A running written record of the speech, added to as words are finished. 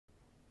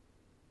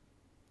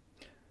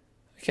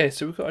Okay,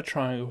 so we've got a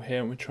triangle here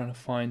and we're trying to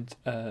find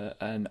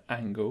an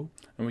angle,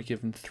 and we're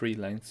given 3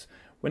 lengths.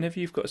 Whenever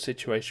you've got a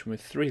situation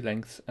with 3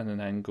 lengths and an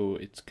angle,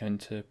 it's going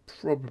to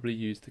probably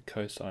use the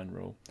cosine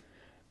rule.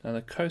 Now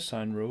the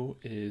cosine rule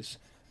is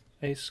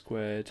a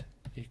squared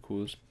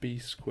equals b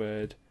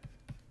squared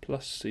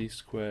plus c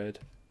squared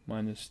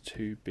minus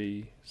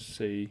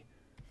 2bc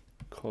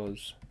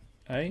cos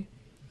a.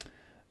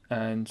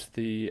 And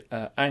the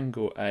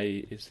angle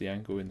A is the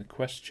angle in the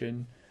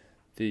question.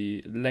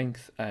 The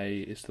length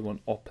A is the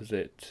one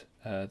opposite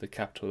the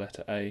capital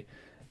letter A.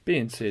 B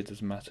and C, it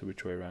doesn't matter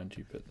which way around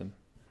you put them.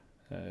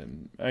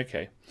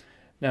 Okay,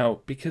 now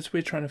because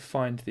we're trying to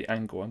find the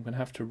angle, I'm going to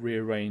have to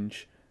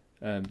rearrange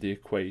the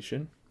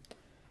equation.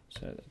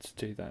 So let's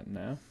do that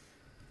now.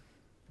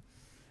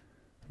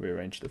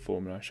 Rearrange the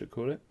formula, I should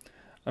call it.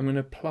 I'm going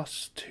to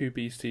plus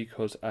 2bc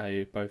cos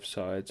A both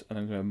sides, and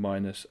I'm going to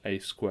minus a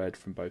squared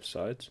from both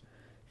sides.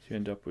 So you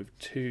end up with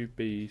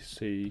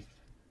 2bc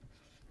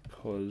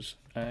cos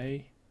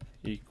A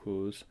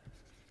equals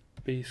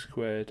b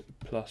squared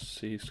plus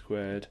c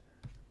squared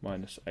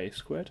minus a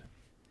squared.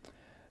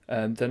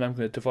 And then I'm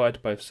going to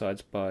divide both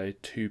sides by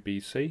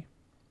 2bc.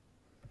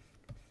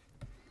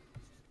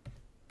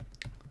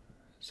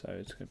 So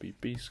it's going to be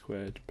b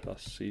squared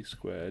plus c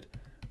squared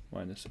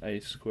minus a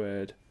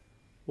squared,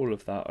 all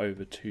of that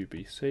over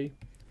 2bc,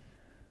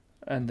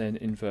 and then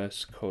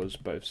inverse cos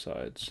both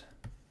sides.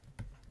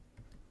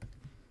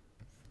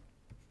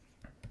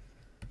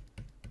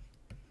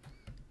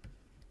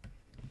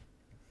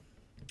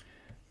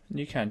 And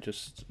you can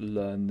just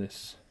learn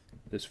this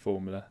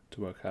formula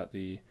to work out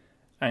the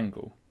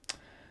angle.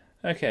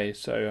 Okay,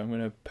 so I'm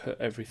going to put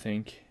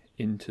everything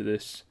into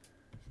this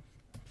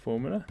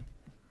formula.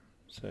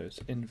 So it's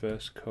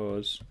inverse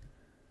cos,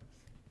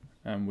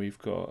 and we've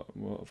got,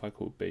 what have I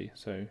called b?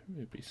 So it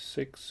would be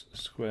 6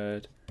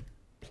 squared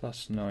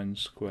plus 9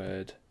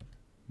 squared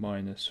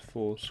minus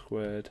 4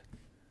 squared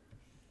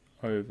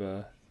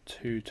over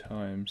 2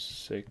 times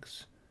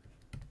 6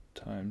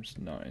 times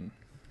 9.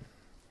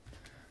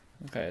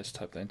 Okay, let's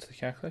type that into the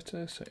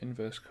calculator. So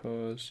inverse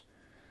cos,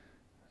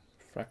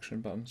 fraction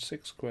button,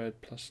 6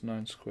 squared plus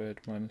 9 squared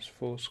minus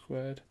 4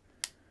 squared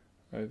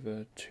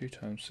over 2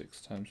 times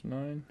 6 times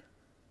 9.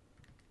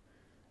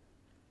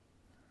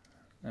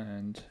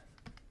 And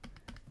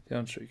the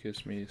answer it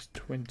gives me is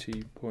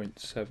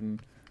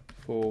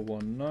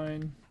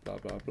 20.7419, blah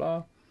blah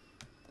blah.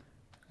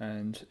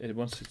 And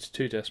once it's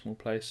 2 decimal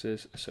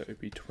places, so it would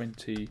be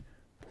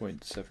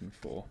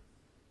 20.74.